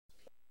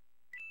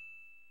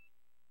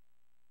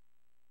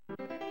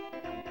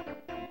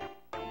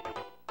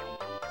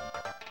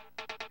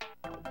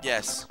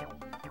Yes,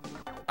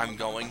 I'm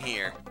going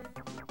here.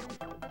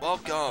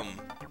 Welcome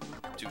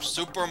to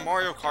Super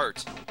Mario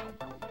Kart,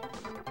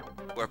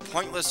 where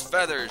pointless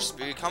feathers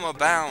become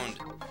abound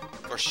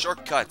for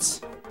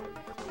shortcuts,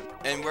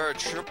 and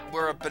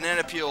where a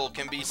banana peel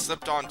can be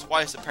slipped on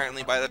twice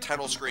apparently by the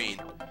title screen.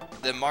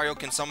 Then Mario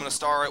can summon a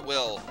star at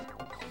will.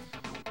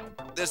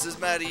 This is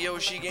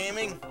MetaYoshi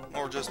Gaming,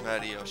 or just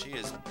MetaYoshi,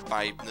 as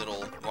my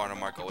little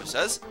watermark always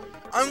says.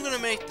 I'm gonna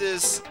make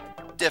this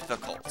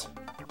difficult,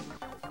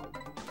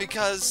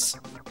 because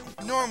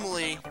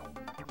normally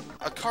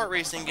a kart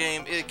racing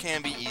game, it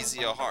can be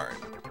easy or hard.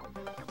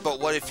 But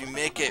what if you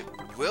make it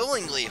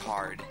willingly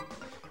hard?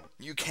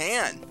 You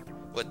can,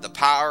 with the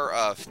power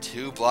of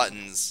 2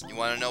 buttons. You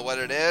want to know what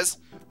it is?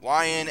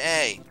 Y and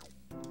A.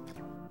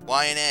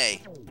 Y and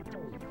A.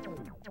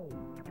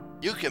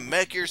 You can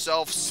make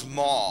yourself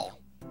small.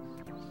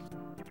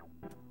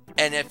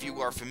 And if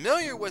you are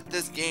familiar with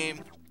this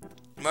game,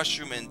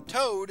 Mushroom and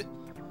Toad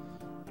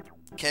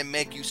can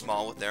make you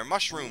small with their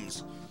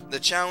mushrooms. The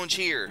challenge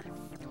here: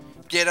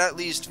 get at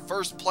least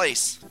first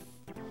place,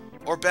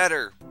 or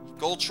better,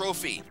 gold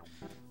trophy,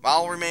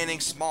 while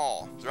remaining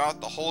small throughout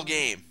the whole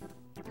game.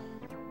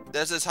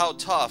 This is how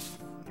tough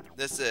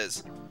this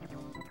is.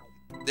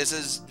 This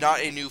is not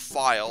a new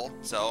file,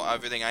 so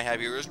everything I have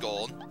here is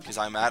gold, because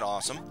I'm that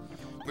awesome.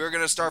 We're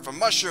going to start from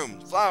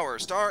Mushroom, Flower,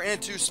 Star, and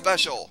to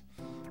Special.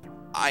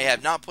 I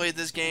have not played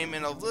this game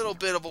in a little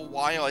bit of a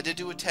while. I did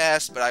do a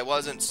test, but I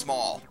wasn't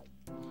small.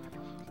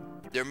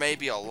 There may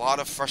be a lot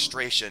of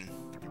frustration,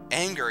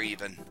 anger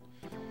even.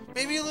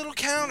 Maybe a little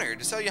counter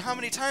to tell you how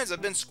many times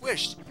I've been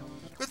squished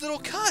with little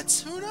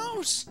cuts. Who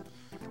knows?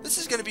 This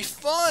is going to be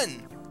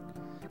fun.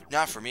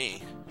 Not for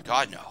me.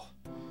 God, no.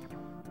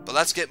 But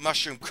let's get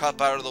Mushroom Cup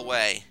out of the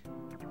way.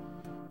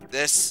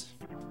 This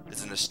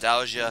is a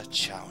nostalgia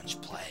challenge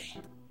play.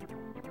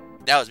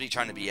 That was me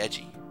trying to be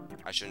edgy.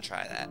 I shouldn't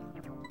try that.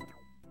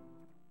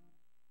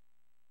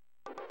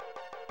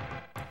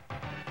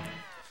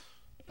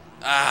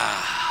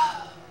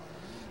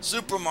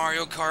 Super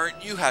Mario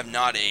Kart, you have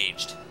not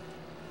aged.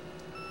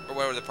 Or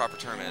whatever the proper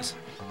term is.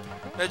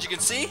 As you can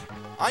see,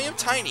 I am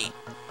tiny.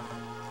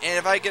 And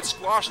if I get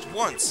squashed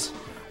once,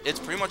 it's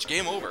pretty much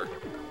game over.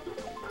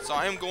 So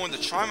I am going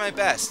to try my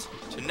best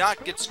to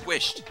not get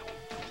squished.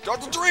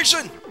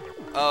 Concentration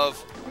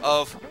of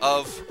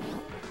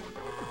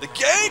the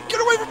game. Get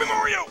away from me,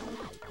 Mario!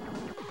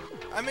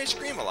 I may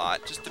scream a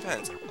lot, just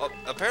depends. Oh,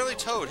 apparently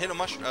Toad hit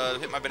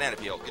my banana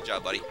peel. Good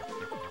job, buddy.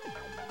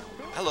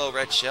 Hello,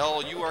 Red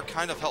Shell. You are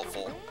kind of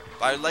helpful,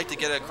 but I'd like to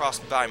get across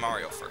by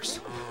Mario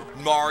first.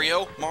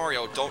 Mario,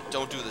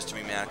 don't do this to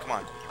me, man. Come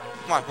on,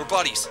 we're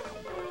buddies.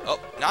 Oh,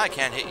 now I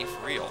can't hit you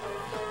for real.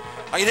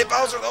 I can hit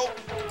Bowser though.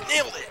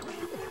 Nailed it.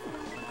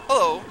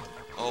 Hello.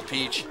 Oh,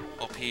 Peach.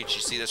 Oh, Peach.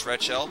 You see this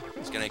Red Shell?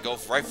 It's gonna go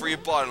right for your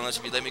butt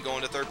unless you let me go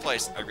into 3rd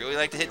place. I really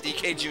like to hit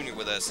DK Jr.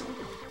 with this.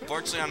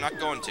 Unfortunately, I'm not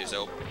going to.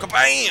 So,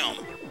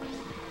 kabam!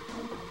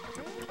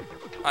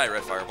 Hi,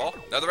 Red Fireball.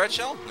 Another Red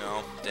Shell?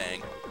 No.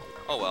 Dang.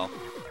 Oh well.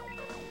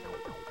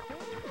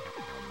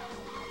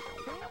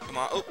 Come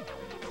on. Oh.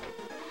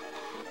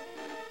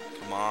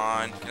 Come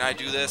on. Can I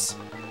do this?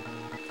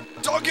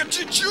 Doggett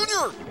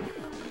Jr.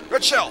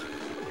 Red Shell.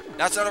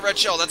 That's not a Red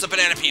Shell. That's a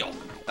banana peel.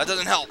 That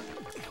doesn't help.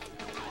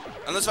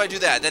 Unless if I do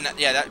that, then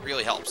yeah, that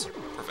really helps.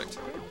 Perfect.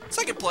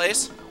 2nd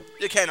place.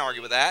 You can't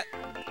argue with that.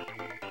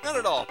 Not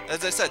at all.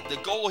 As I said, the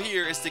goal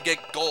here is to get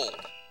gold.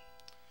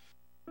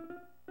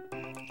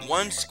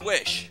 1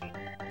 squish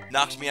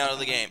knocks me out of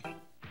the game.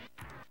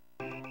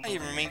 I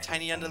even remain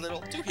tiny on the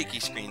little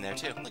doohickey screen there,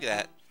 too. Look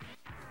at that.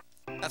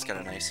 That's kind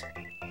of nice.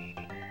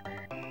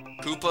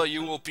 Koopa,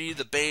 you will be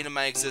the bane of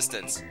my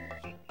existence.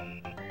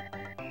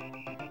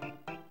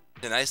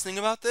 The nice thing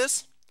about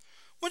this,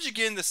 once you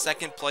get into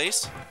 2nd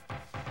place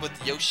with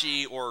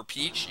Yoshi or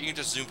Peach, you can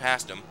just zoom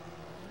past them.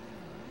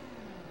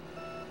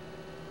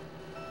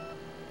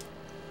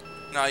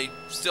 Now, you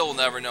still will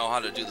never know how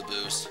to do the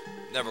boost.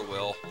 Never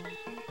will.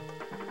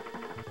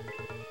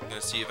 I'm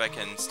gonna see if I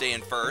can stay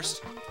in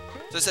 1st.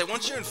 So I said,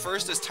 once you're in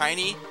 1st as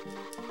Tiny,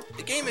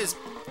 the game is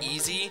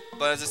easy,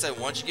 but as I said,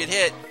 once you get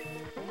hit,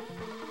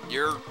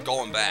 you're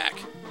going back.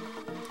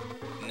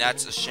 And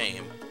that's a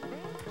shame.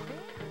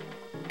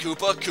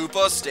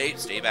 Koopa,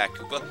 stay back,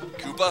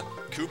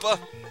 Koopa.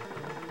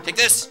 Take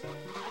this!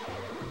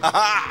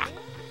 Haha!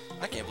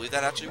 I can't believe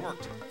that actually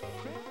worked.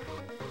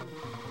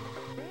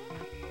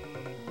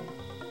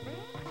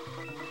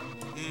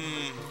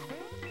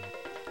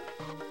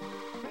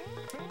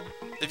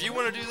 If you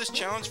want to do this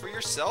challenge for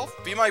yourself,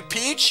 be my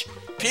Peach,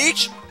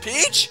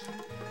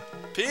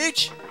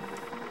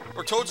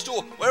 or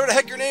Toadstool, whatever the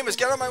heck your name is,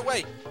 get out of my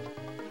way.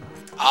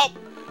 Oh!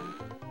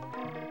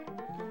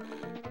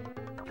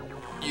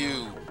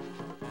 You.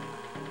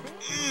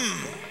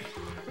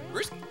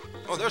 Where's...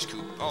 Oh, there's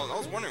Koopa. Oh, I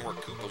was wondering where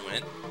Koopa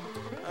went.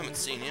 I haven't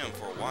seen him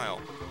for a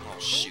while. Oh,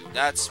 shoot.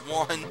 That's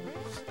one.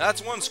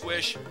 That's 1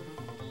 squish.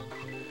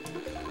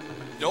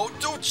 No,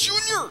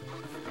 Junior!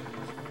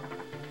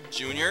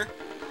 Junior?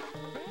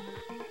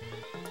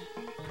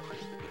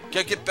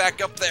 Can't get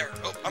back up there.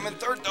 Oh, I'm in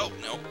 3rd though.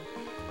 No.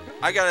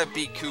 I gotta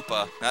beat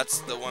Koopa. That's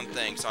the one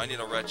thing. So I need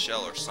a red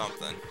shell or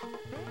something.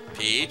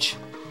 Peach.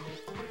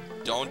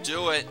 Don't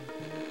do it.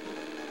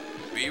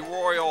 Be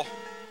royal.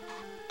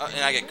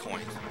 And I get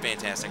coins.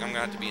 Fantastic. I'm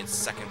gonna have to be in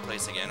second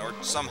place again. Or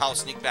somehow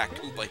sneak back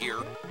Koopa here.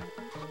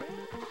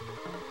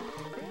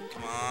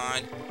 Come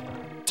on.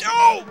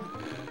 No!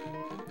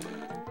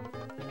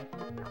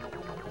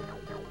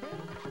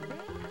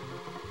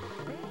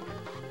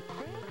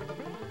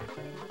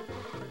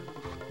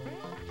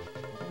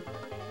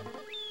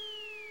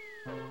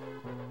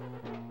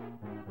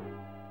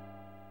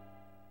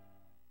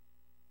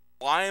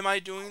 Why am I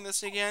doing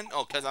this again?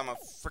 Oh, because I'm a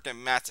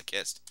freaking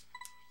masochist.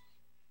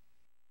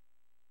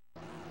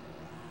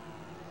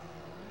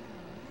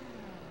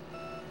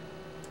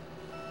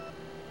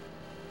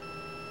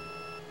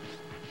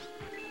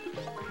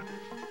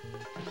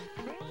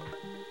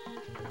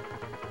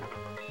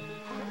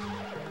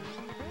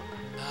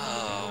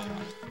 Oh.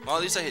 Well,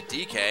 at least I hit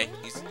DK.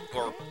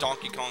 Or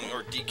Donkey Kong,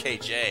 or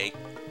DKJ.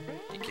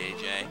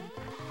 DKJ.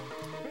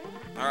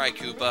 Alright,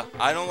 Koopa.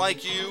 I don't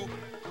like you.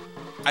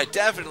 I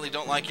definitely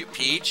don't like you.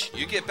 Peach,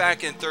 you get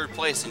back in third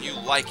place and you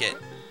like it.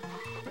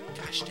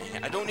 Gosh dang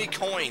it. I don't need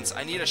coins.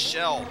 I need a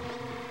shell.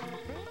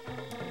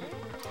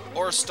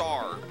 Or a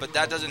star. But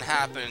that doesn't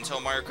happen until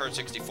Mario Kart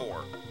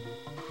 64.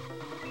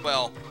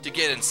 Well, to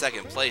get in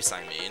second place,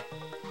 I mean.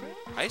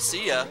 I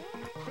see ya.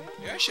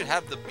 Maybe I should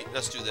have the...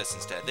 Let's do this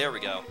instead. There we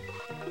go.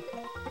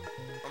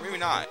 Or maybe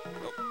not.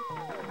 Oh.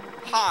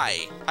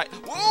 Hi. Hi.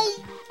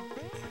 Whoa!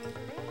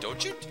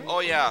 Don't you... Oh,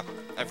 yeah.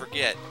 I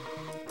forget.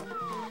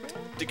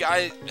 The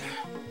guy,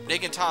 they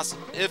can toss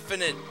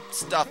infinite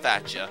stuff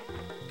at you,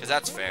 because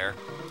that's fair.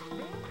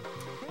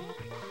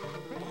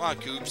 Come on,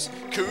 Koops.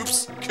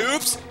 Koops!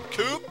 Koops!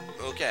 Koop!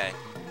 Okay.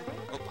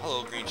 Oh,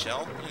 hello, green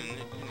shell.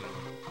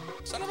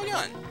 Son of a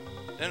gun.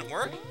 Didn't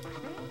work?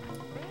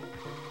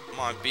 Come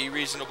on, be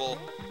reasonable.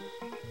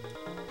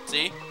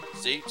 See?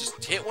 See?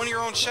 Just hit one of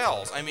your own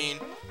shells. I mean,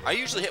 I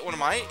usually hit one of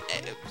my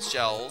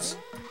shells.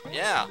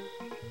 Yeah.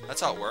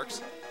 That's how it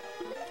works.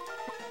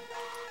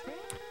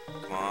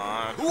 Come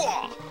on.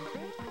 Hooah!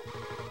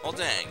 Well,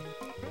 dang.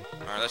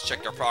 Alright, let's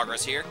check our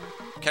progress here.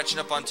 Catching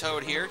up on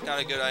Toad here. Not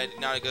a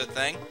good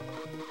thing.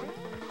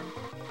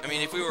 I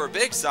mean, if we were a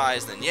big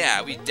size, then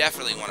yeah, we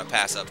definitely want to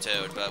pass up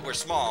Toad. But we're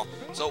small,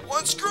 so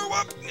one screw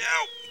up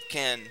now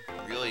can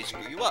really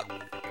screw you up.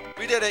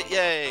 We did it!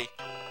 Yay!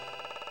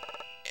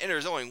 And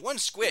there's only one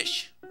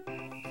squish.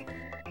 And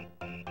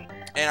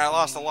I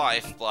lost a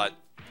life, but...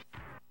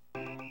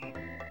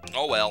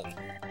 Oh well.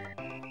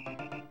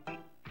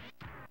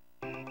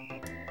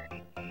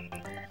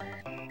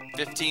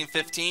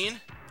 15-15,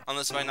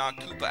 unless if I knock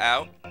Koopa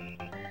out.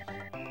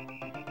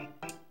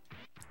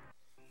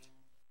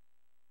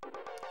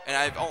 And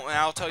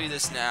I'll tell you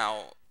this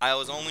now, I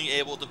was only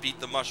able to beat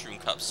the Mushroom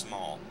Cup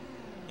small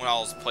when I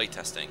was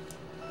playtesting.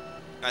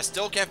 And I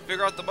still can't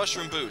figure out the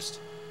Mushroom Boost.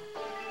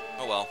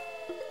 Oh well.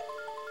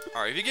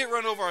 Alright, if you get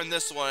run over on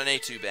this one, it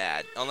ain't too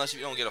bad. Unless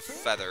you don't get a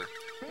feather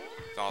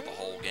without the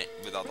whole game,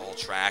 without the whole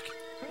track.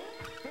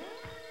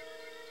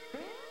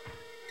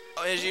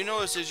 As you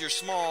notice, as you're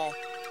small,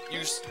 you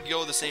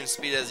go the same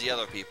speed as the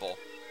other people,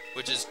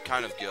 which is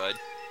kind of good.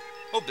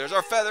 Oh, there's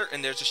our feather,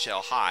 and there's a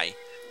shell. Hi.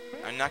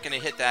 I'm not going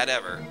to hit that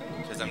ever,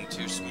 because I'm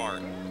too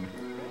smart.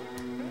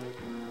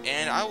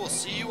 And I will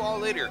see you all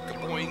later.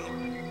 Kaboing.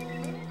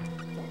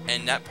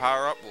 And that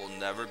power-up will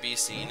never be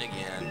seen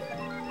again.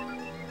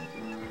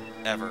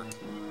 Ever.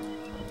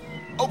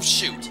 Oh,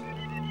 shoot.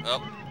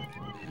 Oh.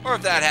 Or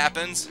if that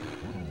happens.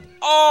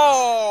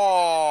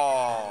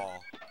 Oh!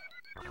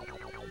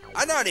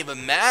 I'm not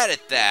even mad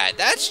at that.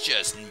 That's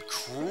just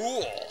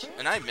cruel.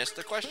 And I missed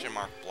the question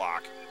mark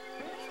block.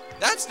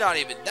 That's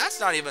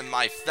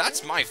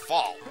my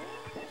fault.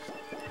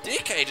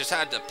 DK just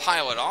had to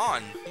pile it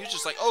on. He was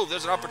just like, oh,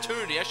 there's an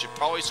opportunity. I should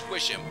probably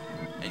squish him.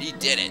 And he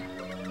did it.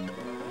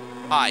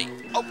 Hi.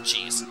 Oh,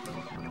 jeez.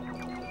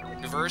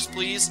 Reverse,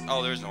 please.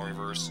 Oh, there's no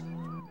reverse.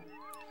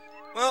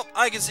 Well,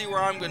 I can see where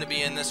I'm going to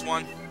be in this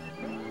one.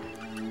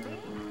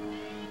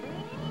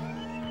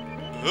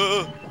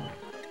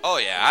 Oh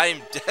yeah,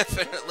 I'm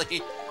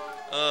definitely,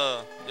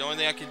 the only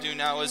thing I can do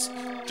now is,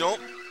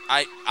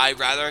 I'd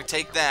rather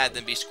take that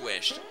than be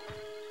squished.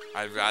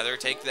 I'd rather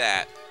take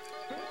that.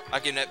 I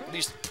can at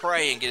least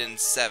pray and get in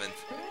 7th.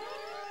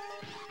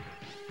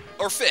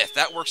 Or 5th,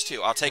 that works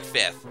too. I'll take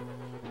 5th.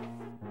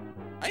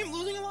 I am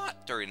losing a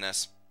lot during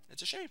this.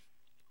 It's a shame.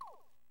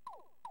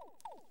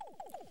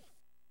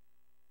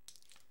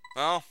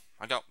 Well,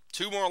 I got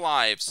 2 more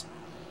lives.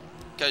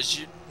 Because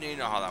you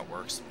know how that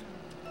works.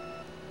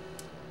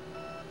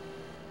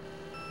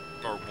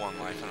 Or 1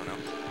 life, I don't know.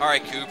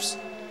 Alright, Koops.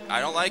 I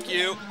don't like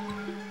you.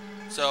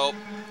 So...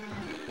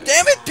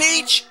 Damn it,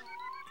 Peach!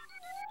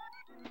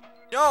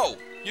 No!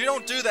 You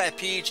don't do that,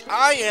 Peach.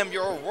 I am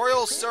your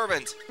royal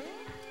servant.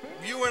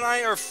 You and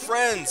I are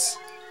friends.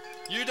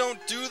 You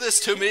don't do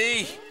this to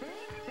me.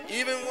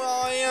 Even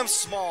while I am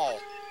small.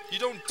 You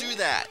don't do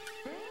that.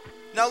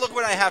 Now look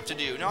what I have to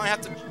do. Now I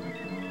have to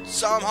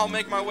somehow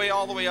make my way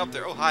all the way up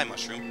there. Oh, hi,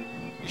 Mushroom.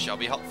 You shall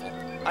be helpful.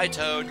 Hi,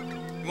 Toad.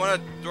 You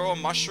want to throw a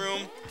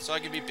mushroom so I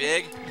can be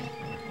big?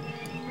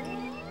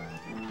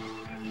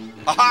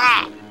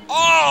 Aha!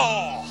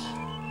 Oh!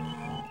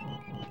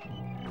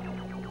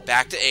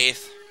 Back to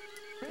 8th.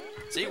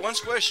 See, one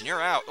squish and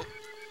you're out. Oh.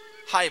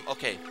 Hi.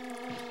 Okay.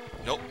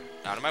 Nope.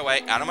 Out of my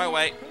way. Out of my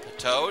way.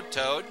 Toad.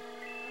 Toad.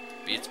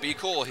 Be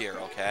cool here,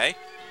 okay?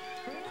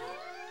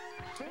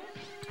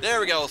 There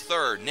we go.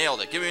 3rd.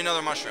 Nailed it. Give me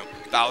another mushroom.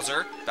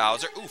 Bowser.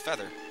 Bowser. Ooh,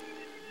 feather.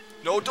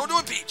 No, don't do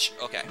it, Peach.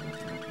 Okay.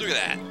 Look at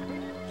that.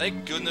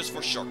 Thank goodness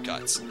for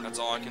shortcuts. That's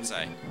all I can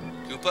say.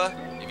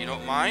 Koopa, if you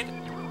don't mind,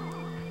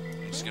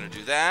 I'm just gonna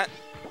do that.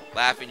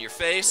 Laugh in your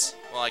face.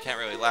 Well, I can't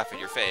really laugh in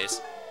your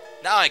face.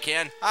 Now I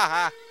can. Ha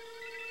ha.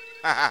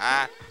 Ha ha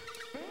ha.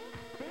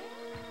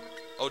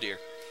 Oh dear.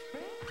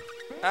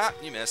 Ah,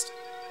 you missed.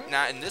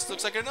 Nah, and this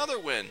looks like another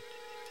win.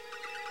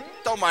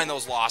 Don't mind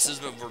those losses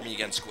for me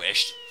getting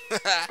squished.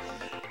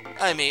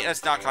 I mean,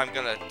 that's not how I'm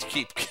gonna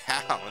keep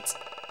count.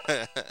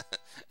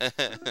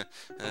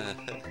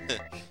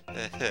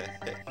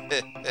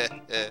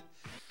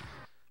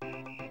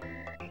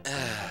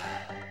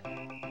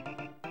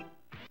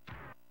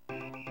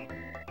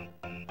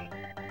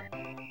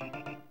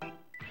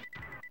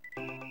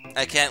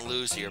 I can't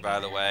lose here, by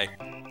the way.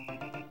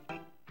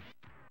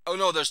 Oh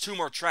no, there's 2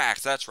 more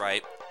tracks, that's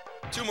right.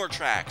 2 more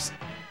tracks.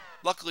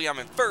 Luckily, I'm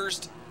in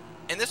 1st,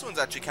 and this one's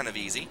actually kind of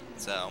easy,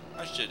 so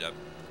I should have.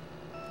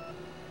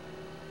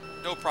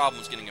 No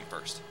problems getting in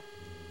 1st.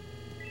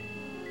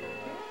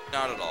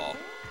 Not at all.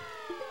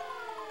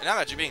 And I'm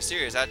actually being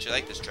serious, I actually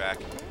like this track.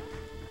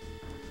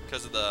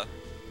 Because of the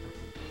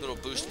little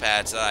boost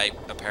pads that I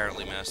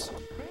apparently missed.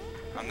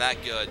 I'm that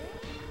good.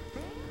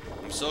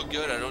 I'm so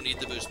good, I don't need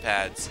the boost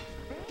pads.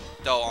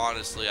 Though,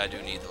 honestly, I do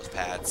need those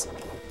pads.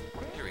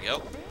 Here we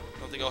go.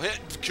 Don't think I'll hit.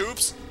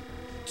 Coops!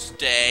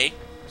 Stay.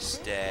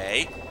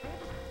 Stay.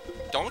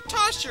 Don't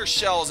toss your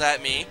shells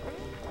at me.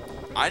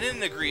 I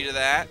didn't agree to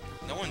that.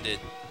 No one did.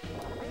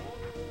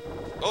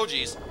 Oh,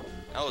 jeez.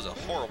 That was a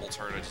horrible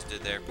turn I just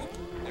did there.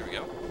 There we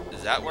go.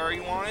 Is that where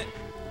you want it?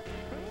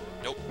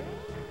 Nope.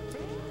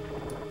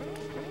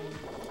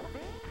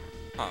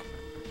 Huh.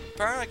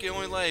 Apparently I can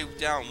only lay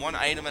down 1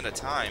 item at a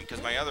time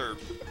because my other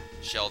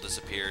shell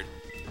disappeared.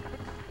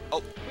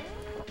 Oh.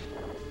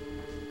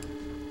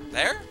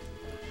 There?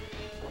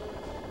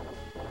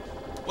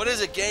 What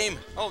is it, game?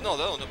 Oh, no,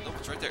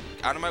 it's right there.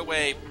 Out of my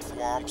way,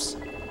 thwomps.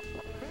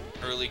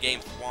 Early game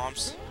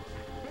thwomps.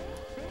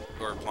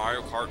 Or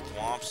Mario Kart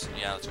thwomps.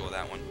 Yeah, let's go with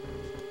that one.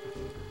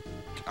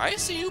 I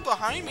see you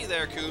behind me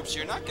there, Coops.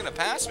 You're not going to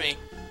pass me.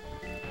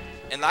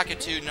 And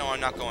Lakitu, no, I'm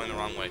not going the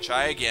wrong way.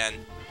 Try again.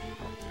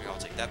 Here, I'll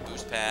take that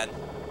boost pad.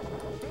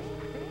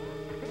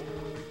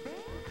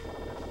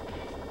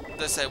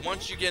 As I said,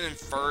 once you get in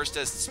 1st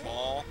as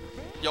small,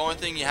 the only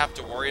thing you have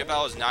to worry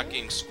about is not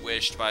getting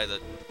squished by the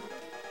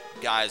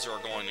guys who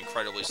are going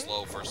incredibly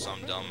slow for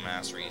some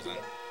dumb-ass reason.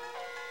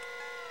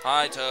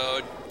 Hi,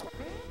 Toad.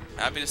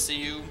 Happy to see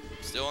you.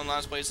 Still in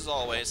last place as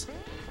always.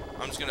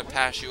 I'm just going to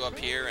pass you up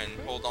here and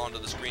hold on to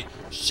the screen.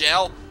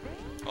 Shell!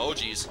 Oh,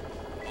 jeez.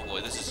 Oh,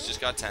 boy, this has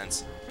just got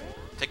tense.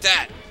 Take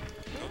that!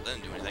 Oh,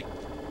 that didn't do anything.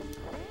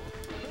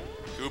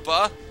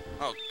 Koopa?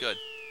 Oh, good.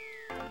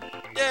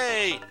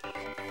 Yay!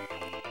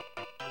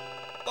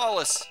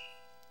 Flawless.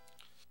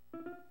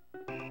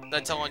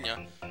 I'm telling you.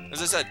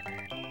 As I said,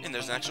 and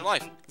there's an extra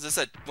life. As I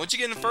said, once you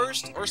get in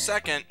 1st or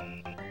 2nd,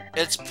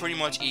 it's pretty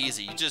much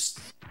easy. You just,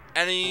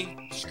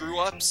 any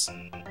screw-ups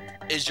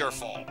is your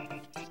fault.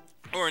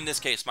 Or in this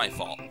case, my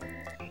fault.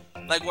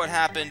 Like what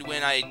happened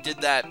when I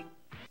did that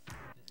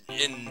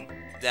in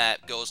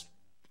that ghost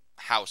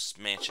house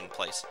mansion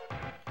place.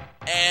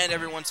 And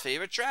everyone's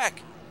favorite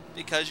track.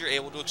 Because you're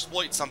able to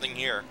exploit something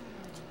here.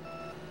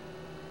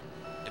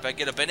 If I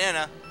get a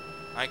banana,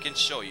 I can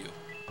show you.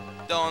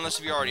 Though, unless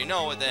if you already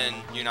know it, then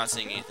you're not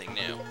seeing anything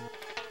new.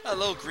 A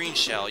little green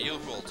shell, you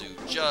will do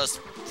just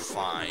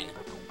fine.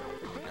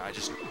 I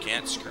just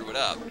can't screw it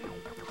up.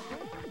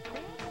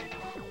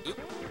 Oop.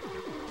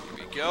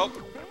 Here we go.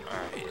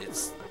 Alright,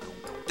 it's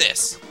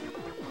this.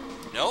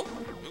 Nope.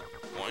 Oop.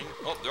 Boing.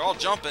 Oh, they're all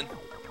jumping.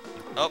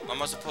 Oh, I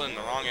must have put it in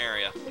the wrong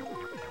area.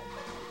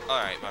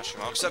 Alright,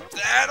 mushroom. I'll accept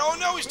that. Oh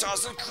no, he's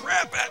tossing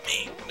crap at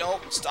me. No,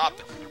 stop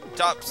it.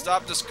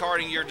 Stop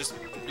discarding your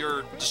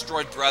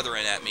destroyed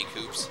brethren at me,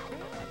 Coops.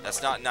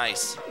 That's not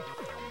nice.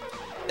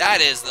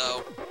 That is,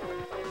 though.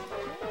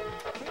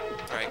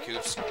 Alright,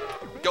 Coops.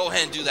 Go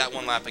ahead and do that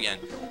 1 lap again.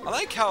 I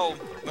like how,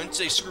 once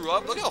they screw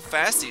up, look how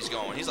fast he's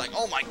going. He's like,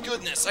 oh my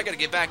goodness, I gotta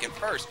get back in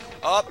 1st.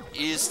 Oh,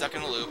 he is stuck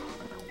in a loop.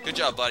 Good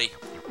job, buddy.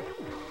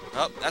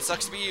 Oh, that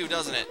sucks to be you,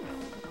 doesn't it?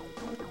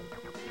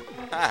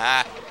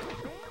 Haha.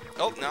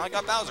 Oh, now I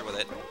got Bowser with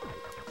it.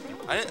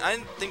 I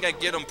didn't think I'd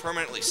get him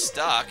permanently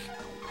stuck.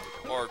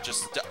 Or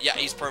just, yeah,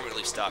 he's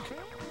permanently stuck.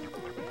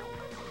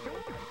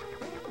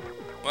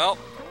 Well,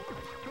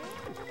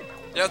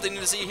 nothing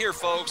to see here,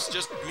 folks.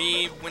 Just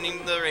me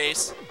winning the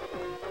race.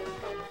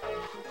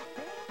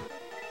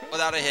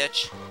 Without a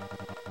hitch.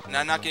 And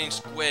I'm not getting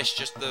squished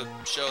just to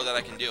show that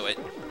I can do it.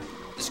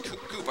 This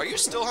Coop, are you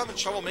still having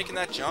trouble making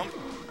that jump?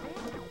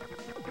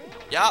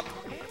 Yup.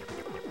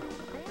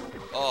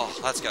 Oh,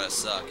 that's gotta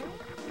suck.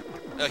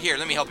 Oh, here,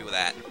 let me help you with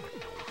that.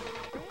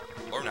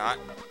 Or not.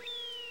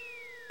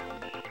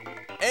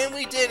 And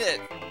we did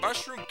it!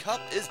 Mushroom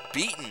Cup is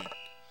beaten.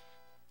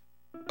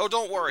 Oh,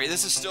 don't worry,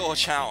 this is still a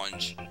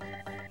challenge.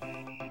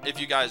 If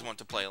you guys want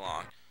to play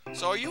along.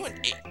 So are you in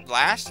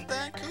last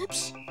then,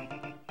 Coops?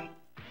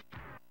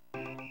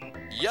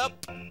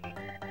 Yup.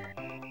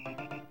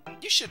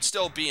 You should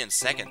still be in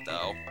second,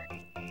 though.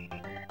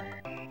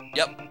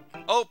 Yep.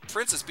 Oh,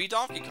 Princess beat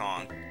Donkey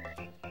Kong.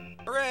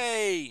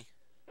 Hooray!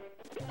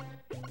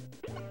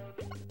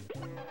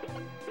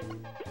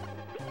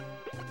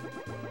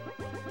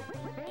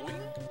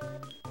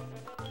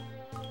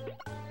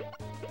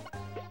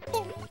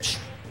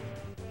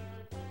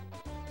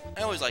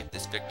 I always like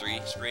this victory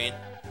screen.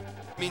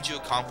 It means you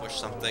accomplished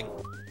something.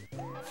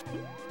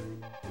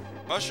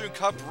 Mushroom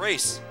Cup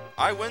race.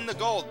 I win the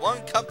gold.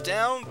 1 cup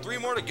down, 3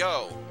 more to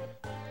go.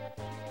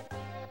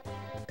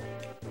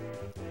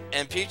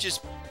 And Peach is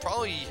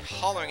probably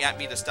hollering at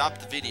me to stop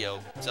the video.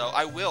 So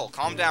I will.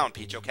 Calm down,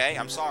 Peach, okay?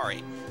 I'm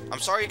sorry. I'm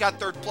sorry you got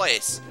 3rd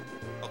place.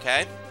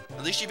 Okay?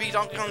 At least you beat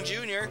Donkey Kong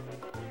Jr.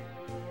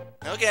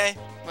 Okay.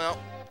 Well,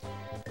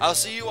 I'll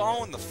see you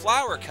all in the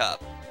Flower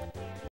Cup.